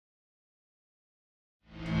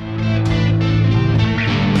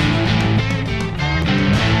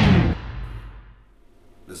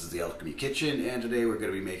kitchen, and today we're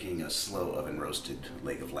going to be making a slow oven roasted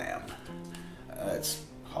leg of lamb. It's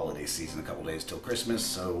holiday season, a couple days till Christmas,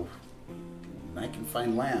 so I can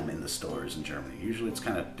find lamb in the stores in Germany. Usually it's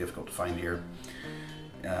kind of difficult to find here.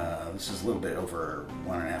 This is a little bit over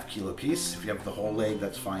 1.5 kilo piece. If you have the whole leg,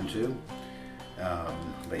 that's fine too.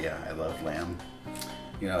 But yeah, I love lamb.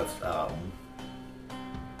 You know,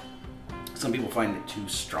 some people find it too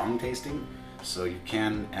strong tasting, so you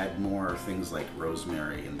can add more things like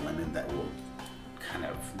rosemary and lemon that will kind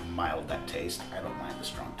of mild that taste. I don't mind the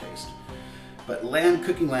strong taste. But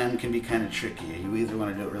cooking lamb can be kind of tricky. You either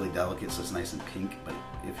want to do it really delicate so it's nice and pink, but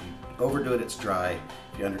if you overdo it, it's dry.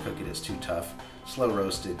 If you undercook it, it's too tough. Slow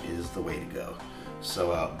roasted is the way to go.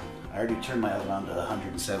 So I already turned my oven on to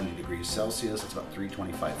 170 degrees Celsius. It's about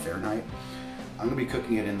 325 Fahrenheit. I'm going to be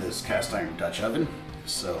cooking it in this cast iron Dutch oven.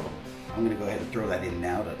 So I'm going to go ahead and throw that in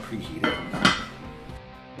now to preheat it.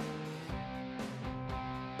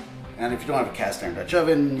 And if you don't have a cast iron Dutch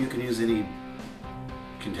oven, you can use any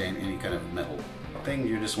kind of metal thing.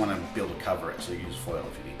 You just want to be able to cover it, so you use foil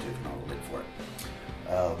if you need to, if you don't have a lid for it.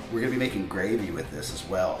 We're going to be making gravy with this as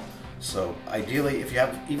well. So ideally,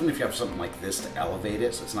 even if you have something like this to elevate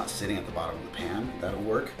it so it's not sitting at the bottom of the pan, that'll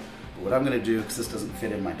work. But what I'm going to do, because this doesn't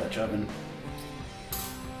fit in my Dutch oven,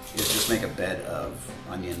 is just make a bed of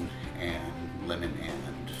onion and lemon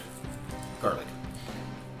and garlic.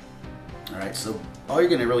 Alright, so all you're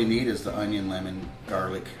going to really need is the onion, lemon,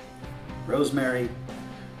 garlic, rosemary,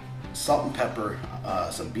 salt and pepper,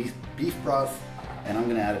 some beef broth, and I'm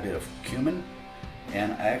going to add a bit of cumin.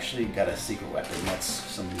 And I actually got a secret weapon. That's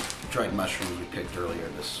some dried mushrooms we picked earlier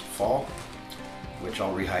this fall, which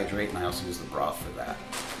I'll rehydrate, and I also use the broth for that.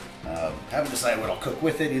 Haven't decided what I'll cook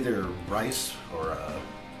with it, either rice or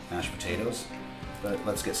mashed potatoes, but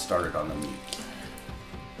let's get started on the meat.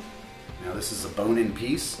 Now this is a bone-in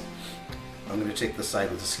piece. I'm going to take the side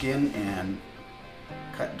with the skin and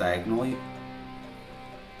cut diagonally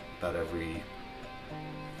about every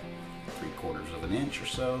 3/4 of an inch or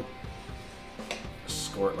so.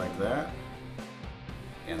 Score it like that,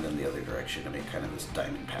 and then the other direction to make kind of this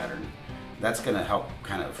diamond pattern. That's going to help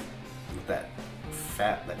kind of with that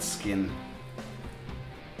fat, that skin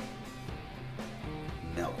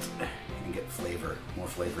melt and get more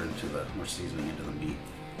flavor more seasoning into the meat.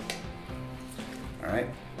 Alright,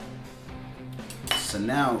 so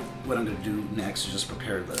now what I'm going to do next is just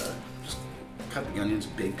cut the onions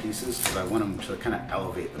in big pieces, because I want them to kind of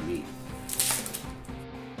elevate the meat.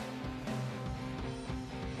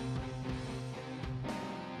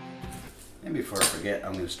 And before I forget,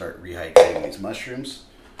 I'm going to start rehydrating these mushrooms.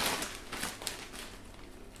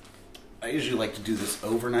 I usually like to do this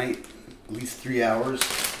overnight, at least 3 hours.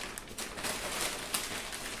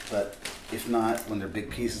 But if not, when they're big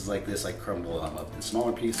pieces like this, I crumble them up in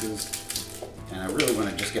smaller pieces. And I really want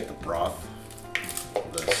to just get the broth,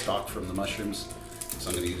 the stock from the mushrooms. So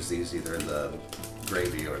I'm going to use these either in the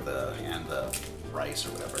gravy or the rice or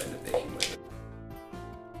whatever I end up making with it.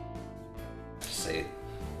 Say,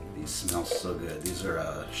 these smell so good. These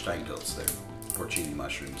are Steinpilz, they're porcini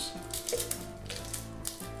mushrooms.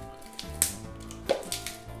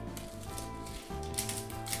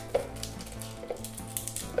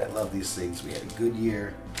 I love these things. We had a good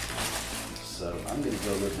year. So I'm going to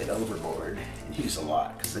go a little bit overboard and use a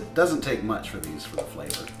lot, because it doesn't take much for these for the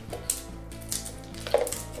flavor.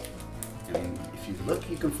 I mean, if you look,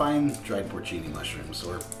 you can find dried porcini mushrooms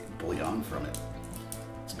or bouillon from it.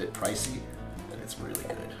 It's a bit pricey, but it's really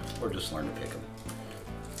good. Or just learn to pick them.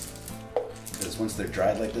 Because once they're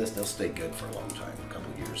dried like this, they'll stay good for a long time, a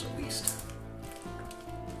couple of years at least.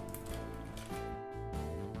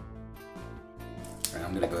 Alright,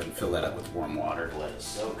 I'm going to go ahead and fill that up with warm water to let it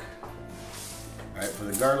soak. Alright, for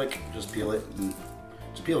the garlic, just peel it. And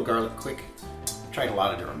just peel garlic quick. I've tried a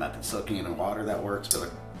lot of different methods. Soaking it in water, that works. But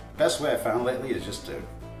the best way I found lately is just to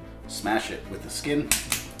smash it with the skin.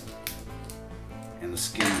 And the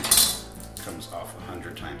skin comes off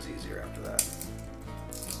 100 times easier after that.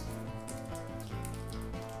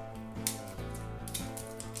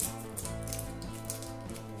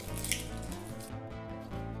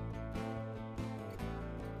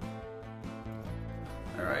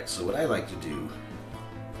 Alright, so what I like to do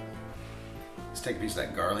is take a piece of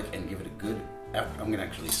that garlic and give it a good, I'm going to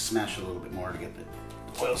actually smash it a little bit more to get the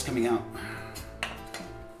oils coming out.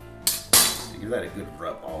 And give that a good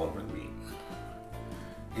rub all over the meat.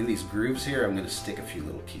 In these grooves here, I'm going to stick a few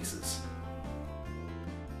little pieces.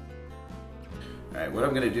 Alright, what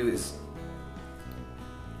I'm going to do is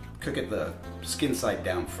cook it the skin side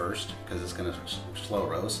down first, because it's going to slow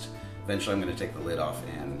roast. Eventually I'm going to take the lid off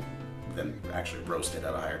and then actually roast it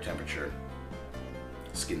at a higher temperature,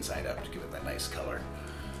 skin side up, to give it that nice color.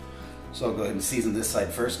 So I'll go ahead and season this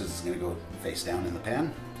side first because it's going to go face down in the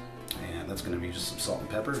pan. And that's going to be just some salt and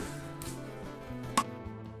pepper.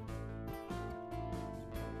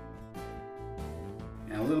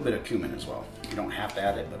 And a little bit of cumin as well. You don't have to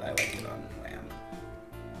add it, but I like it on lamb.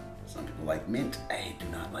 Some people like mint. I do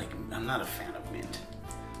not like, I'm not a fan of mint.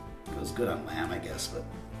 It goes good on lamb, I guess, but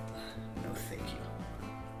no thank you.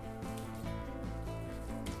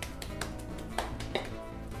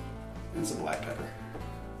 And some black pepper.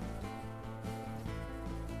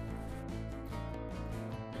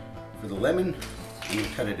 For the lemon, I'm going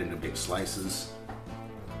to cut it into big slices.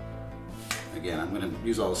 Again, I'm going to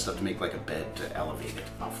use all this stuff to make like a bed to elevate it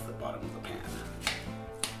off the bottom of the pan.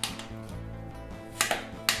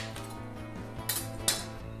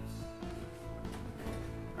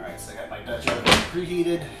 Alright, so I got my Dutch oven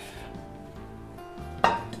preheated.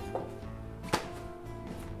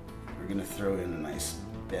 We're going to throw in a nice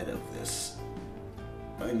bed of this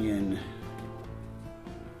onion,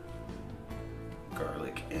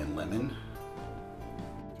 garlic, and lemon.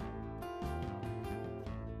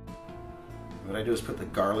 What I do is put the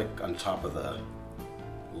garlic on top of the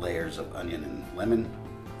layers of onion and lemon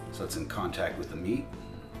so it's in contact with the meat.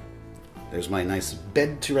 There's my nice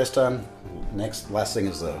bed to rest on. Last thing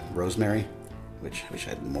is the rosemary, which I wish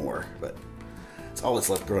I had more, but it's all that's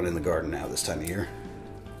left growing in the garden now this time of year.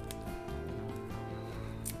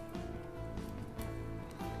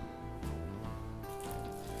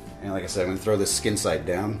 And like I said, I'm going to throw this skin side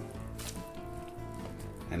down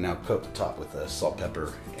and now coat the top with salt,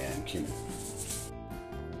 pepper, and cumin.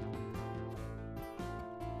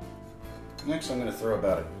 Next, I'm going to throw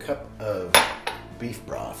about a cup of beef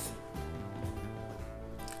broth.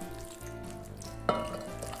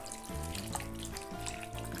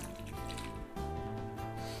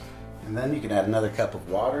 And then you can add another cup of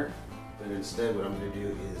water, but instead what I'm going to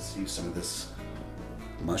do is use some of this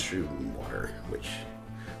mushroom water, which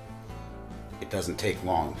it doesn't take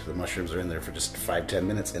long. The mushrooms are in there for just 5-10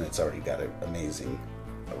 minutes and it's already got an amazing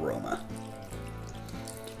aroma.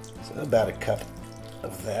 So about a cup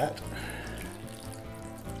of that.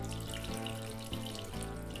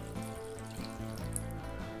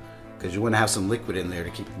 Because you want to have some liquid in there to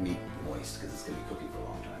keep the meat moist because it's going to be cooking for a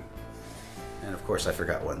long time. And of course I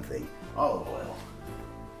forgot one thing, olive oil.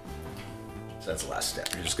 So that's the last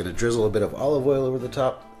step. You're just going to drizzle a bit of olive oil over the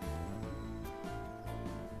top.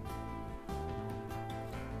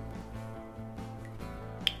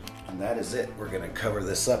 And that is it. We're going to cover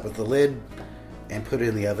this up with the lid and put it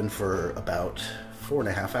in the oven for about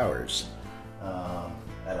 4.5 hours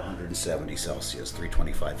at 170 Celsius,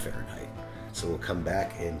 325 Fahrenheit. So we'll come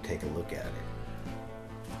back and take a look at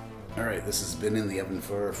it. Alright, this has been in the oven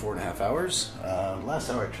for 4.5 hours. Last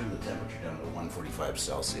hour I turned the temperature down to 145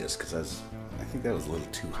 Celsius because I think that was a little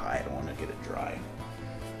too high. I don't want to get it dry.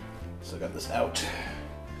 So I got this out.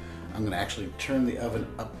 I'm going to actually turn the oven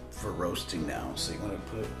up for roasting now. So you want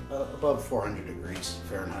to put it above 400 degrees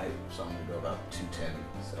Fahrenheit. So I'm going to go about 210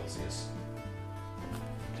 Celsius.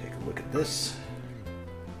 Take a look at this.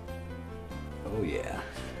 Oh yeah.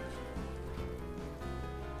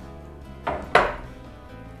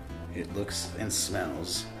 It looks and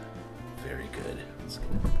smells very good.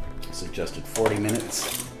 It's adjusted 40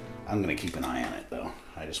 minutes. I'm going to keep an eye on it though.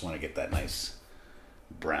 I just want to get that nice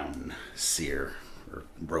brown sear or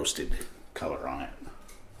roasted color on it.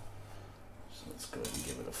 So let's go ahead and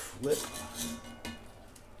give it a flip.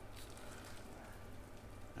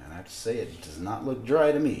 And I have to say it does not look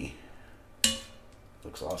dry to me.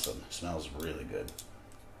 Looks awesome. Smells really good.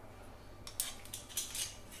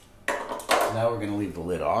 Now we're going to leave the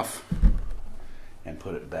lid off and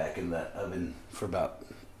put it back in that oven for about,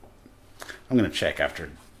 I'm going to check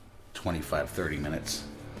after 25-30 minutes.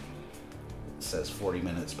 It says 40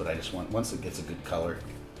 minutes, but I just want, once it gets a good color,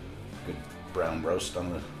 good brown roast on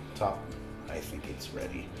the top, I think it's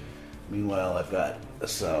ready. Meanwhile, I've got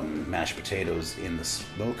some mashed potatoes in the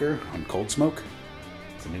smoker on cold smoke.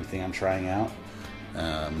 It's a new thing I'm trying out.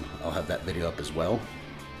 I'll have that video up as well.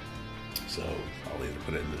 So I'll either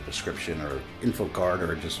put it in the description or info card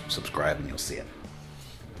or just subscribe and you'll see it.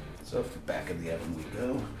 So back in the oven we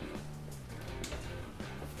go.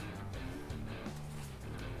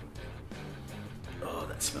 Oh,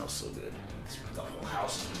 that smells so good. The whole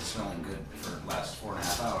house has been smelling good for the last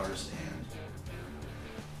 4.5 hours and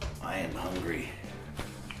I am hungry.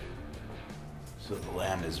 So the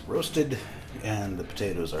lamb is roasted and the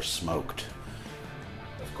potatoes are smoked.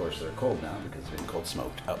 Of course they're cold now because they've been cold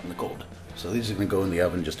smoked out in the cold. So these are going to go in the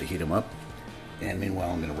oven just to heat them up. And meanwhile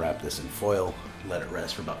I'm going to wrap this in foil, let it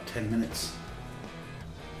rest for about 10 minutes.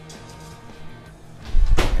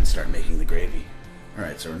 And start making the gravy.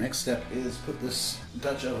 Alright, so our next step is put this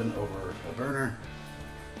Dutch oven over a burner.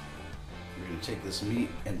 We're going to take this meat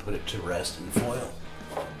and put it to rest in foil.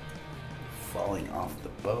 Falling off the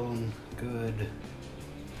bone, good.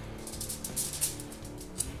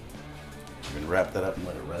 We're going to wrap that up and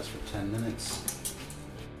let it rest for 10 minutes.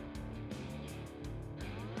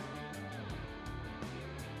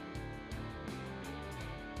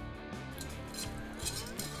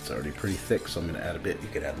 It's already pretty thick, so I'm going to add a bit. You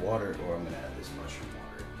could add water, or I'm going to add this mushroom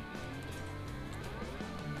water.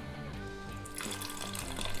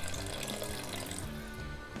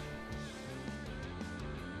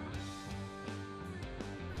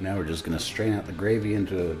 Now we're just going to strain out the gravy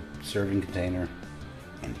into a serving container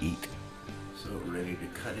and eat. So ready to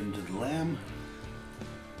cut into the lamb.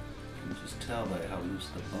 You can just tell by how loose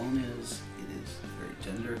the bone is. It is very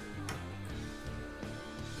tender.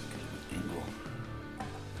 Angle.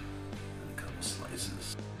 And a couple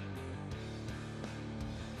slices.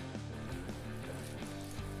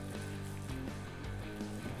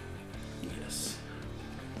 Yes.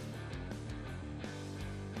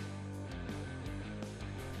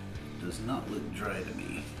 Does not look dry to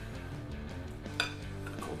me.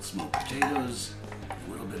 Cold smoked potatoes,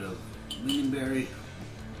 a little bit of lingonberry,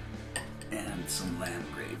 and some lamb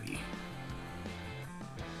gravy.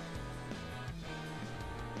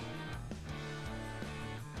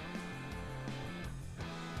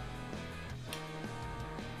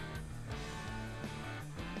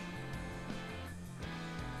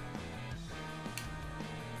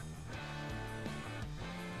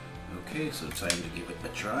 Okay, so time to give it a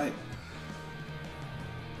try.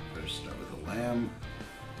 First start with the lamb.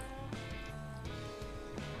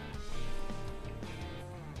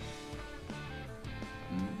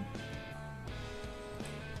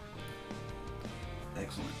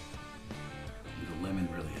 Excellent. The lemon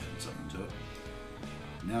really added something to it.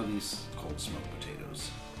 Now these cold smoked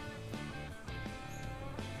potatoes.